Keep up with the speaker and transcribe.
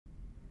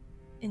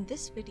In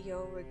this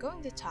video, we're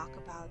going to talk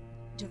about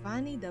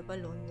Giovanni da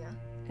Bologna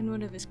and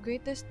one of his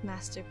greatest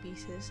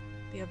masterpieces,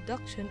 The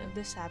Abduction of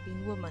the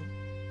Sabine Woman.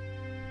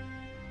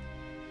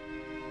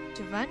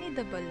 Giovanni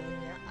da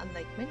Bologna,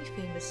 unlike many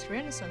famous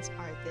Renaissance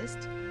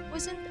artists,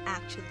 wasn't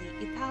actually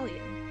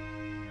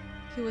Italian.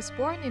 He was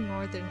born in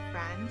northern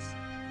France,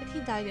 but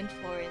he died in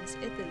Florence,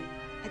 Italy,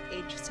 at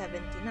age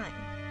 79.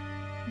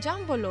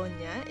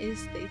 Giambologna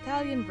is the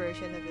Italian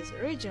version of his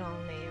original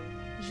name,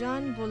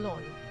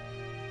 Giambologna.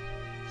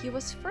 He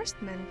was first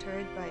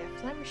mentored by a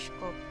Flemish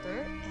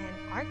sculptor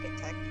and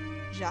architect,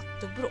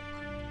 Jacques de Broek,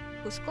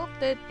 who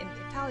sculpted in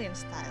Italian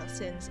style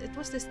since it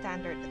was the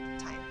standard at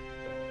the time.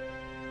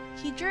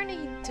 He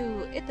journeyed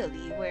to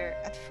Italy, where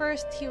at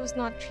first he was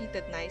not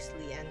treated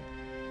nicely and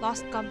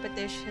lost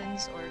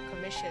competitions or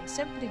commissions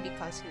simply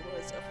because he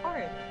was a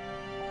foreigner.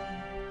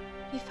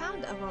 He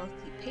found a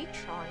wealthy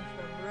patron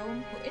from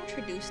Rome who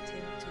introduced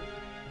him to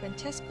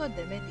Francesco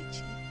de'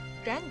 Medici,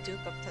 Grand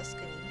Duke of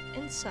Tuscany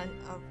and son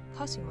of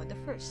Cosimo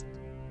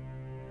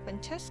I.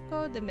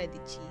 Francesco de'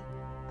 Medici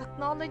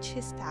acknowledged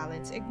his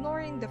talents,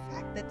 ignoring the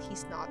fact that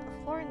he's not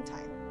a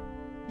Florentine.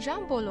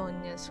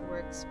 Giambologna's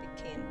works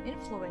became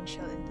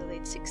influential in the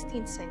late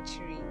 16th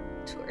century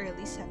to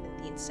early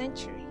 17th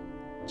century.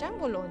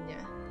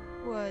 Giambologna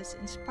was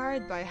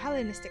inspired by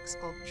Hellenistic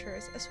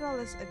sculptures as well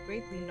as a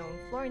greatly known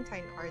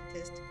Florentine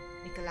artist,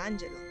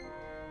 Michelangelo.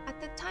 At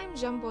the time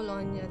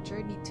Giambologna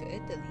journeyed to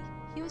Italy,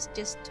 he was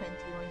just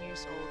 21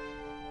 years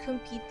old,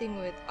 competing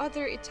with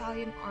other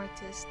Italian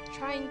artists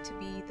trying to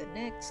be the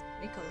next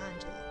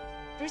Michelangelo.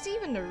 There's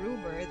even a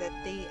rumor that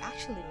they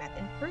actually met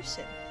in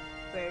person,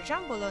 where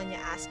Giambologna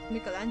asked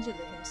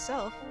Michelangelo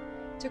himself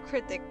to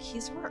critique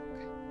his work.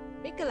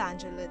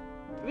 Michelangelo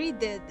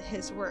redid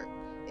his work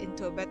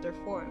into a better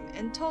form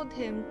and told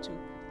him to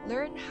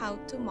learn how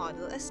to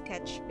model a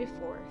sketch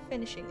before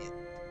finishing it.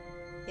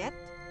 Yet,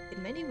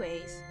 in many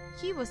ways,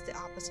 he was the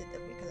opposite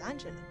of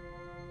Michelangelo.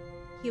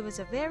 He was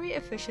a very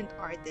efficient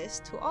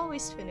artist who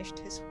always finished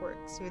his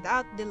works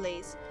without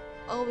delays,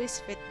 always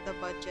fit the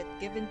budget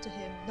given to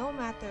him no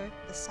matter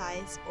the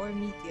size or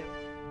medium,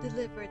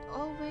 delivered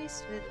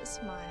always with a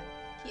smile.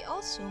 He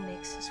also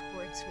makes his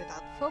works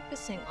without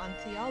focusing on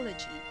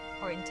theology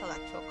or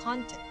intellectual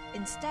content.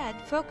 Instead,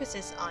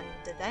 focuses on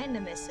the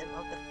dynamism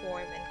of the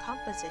form and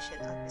composition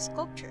of his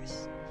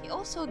sculptures. He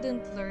also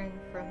didn't learn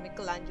from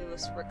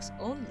Michelangelo's works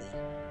only.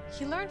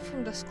 He learned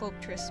from the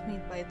sculptures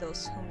made by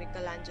those whom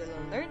Michelangelo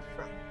learned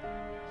from.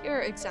 Here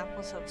are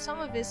examples of some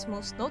of his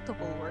most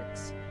notable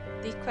works: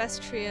 the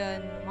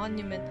equestrian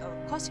monument of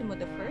Cosimo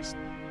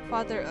I,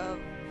 father of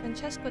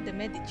Francesco de'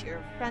 Medici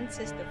or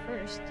Francis I,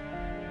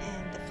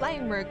 and the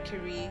Flying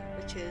Mercury,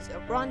 which is a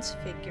bronze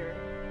figure,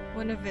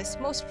 one of his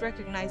most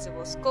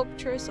recognizable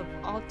sculptures of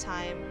all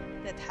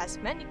time that has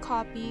many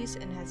copies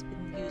and has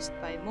been used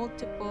by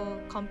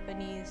multiple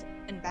companies,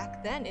 and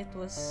back then it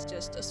was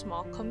just a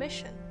small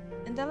commission.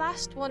 And the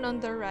last one on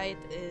the right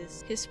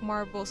is his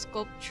marble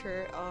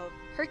sculpture of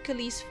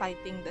Hercules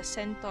fighting the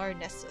centaur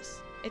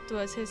Nessus. It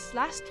was his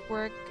last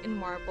work in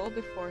marble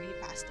before he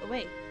passed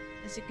away.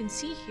 As you can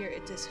see here,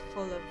 it is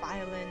full of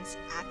violence,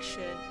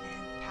 action,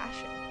 and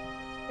passion.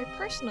 My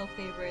personal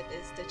favorite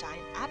is the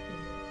giant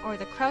Apennine, or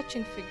the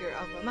crouching figure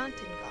of a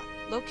mountain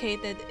god,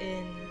 located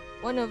in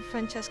one of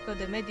Francesco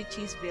de'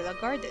 Medici's villa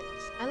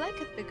gardens. I like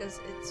it because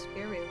it's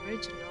very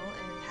original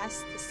and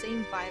has the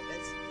same vibe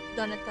as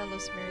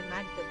Donatello's Mary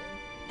Magdalene.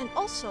 And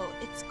also,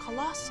 it's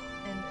colossal,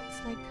 and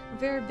it's like a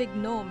very big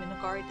gnome in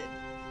a garden.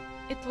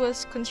 It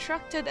was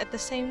constructed at the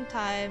same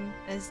time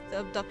as The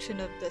Abduction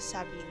of the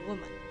Sabine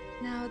Woman.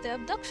 Now, The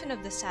Abduction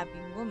of the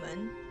Sabine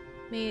Woman,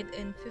 made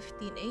in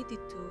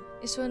 1582,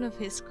 is one of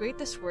his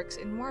greatest works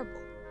in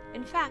marble.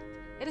 In fact,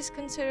 it is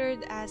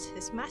considered as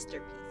his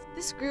masterpiece.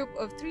 This group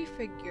of 3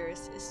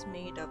 figures is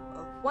made up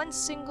of one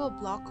single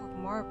block of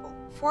marble,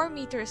 4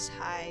 meters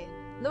high,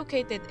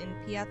 located in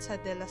Piazza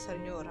della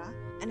Signora,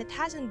 and it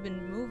hasn't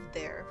been moved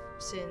there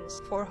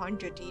since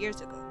 400 years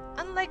ago.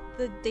 Unlike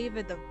the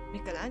David of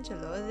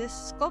Michelangelo, this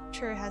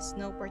sculpture has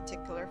no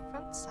particular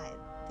front side.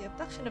 The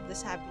Abduction of the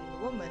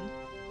Sabine Woman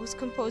was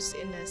composed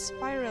in a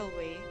spiral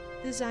way,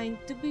 designed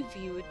to be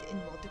viewed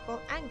in multiple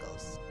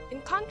angles.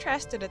 In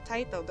contrast to the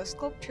title, the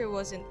sculpture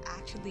wasn't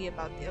actually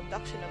about the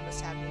abduction of the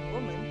Sabine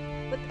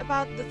woman, but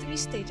about the 3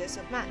 stages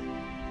of man.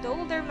 The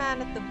older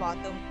man at the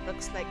bottom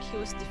looks like he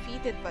was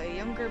defeated by a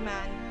younger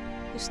man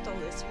who stole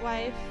his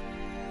wife,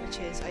 which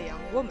is a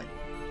young woman.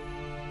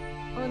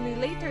 Only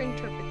later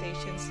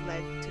interpretations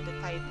led to the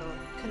title,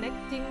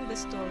 connecting the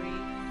story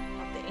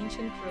of the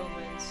ancient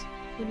Romans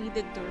who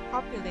needed to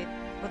repopulate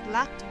but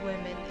lacked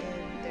women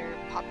in their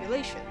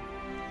population.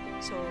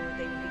 So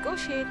they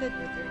negotiated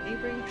with their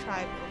neighboring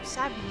tribe of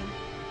Sabine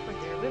for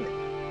their women.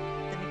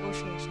 The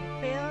negotiation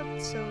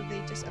failed, so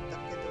they just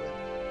abducted the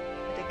women.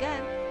 But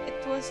again,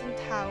 it wasn't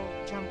how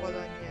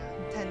Giambologna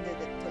intended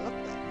it to look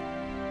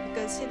like,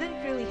 because he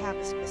didn't really have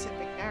a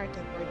specific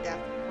narrative or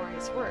depth for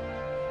his work,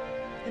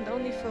 and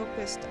only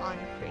focused on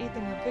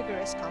creating a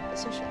vigorous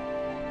composition.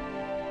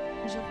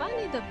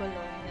 Giovanni da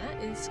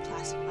Bologna is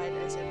classified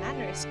as a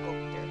Mannerist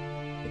sculptor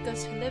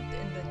because he lived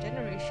in the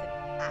generation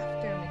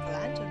after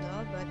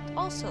Michelangelo, but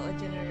also a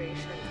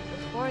generation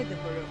before the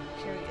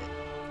Baroque period.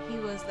 He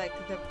was like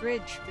the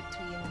bridge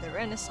between the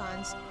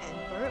Renaissance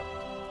and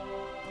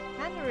Baroque.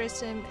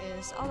 Mannerism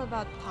is all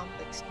about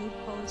complex nude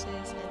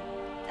poses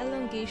and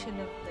elongation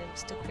of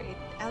limbs to create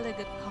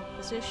elegant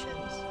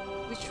compositions,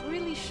 which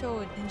really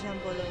showed in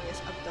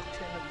Giambologna's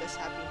Abduction of the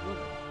Sabine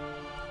woman.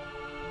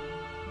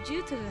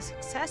 Due to the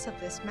success of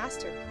this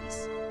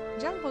masterpiece,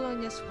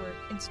 Giambologna's work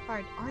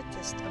inspired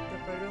artists of the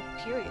Baroque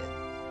period.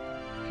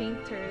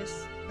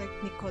 Painters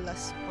like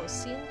Nicolas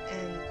Poussin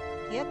and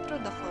Pietro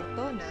da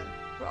Cortona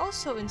were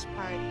also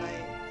inspired by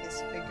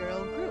his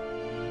figural group.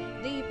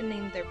 They even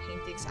named their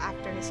paintings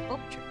after his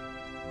sculpture.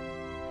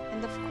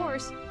 And of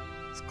course,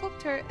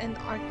 sculptor and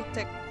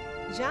architect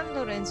Gian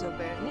Lorenzo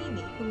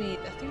Bernini, who made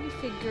a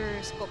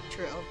three-figure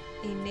sculpture of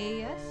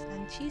Aeneas,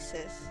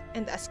 Anchises,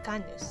 and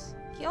Ascanius.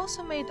 He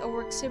also made a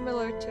work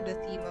similar to the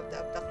theme of the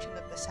abduction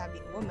of the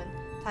Sabine woman,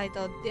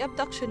 titled The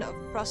Abduction of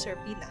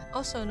Proserpina,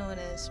 also known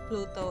as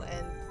Pluto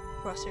and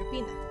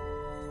Proserpina.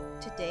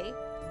 Today,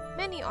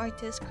 many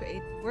artists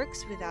create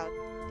works without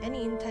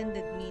any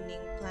intended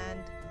meaning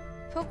planned,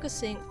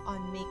 focusing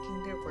on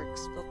making their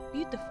works look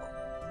beautiful,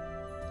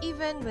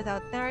 even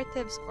without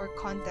narratives or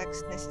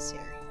context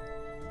necessary.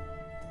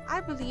 I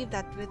believe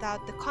that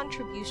without the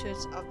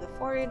contributions of the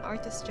foreign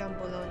artist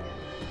Giambologna,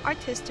 art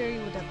history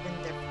would have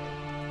been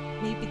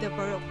different. Maybe the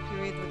Baroque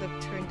period would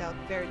have turned out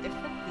very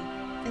differently,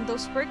 and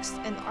those works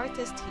and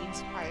artists he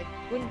inspired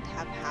wouldn't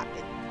have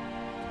happened.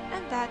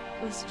 And that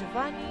was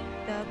Giovanni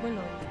da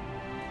Bologna.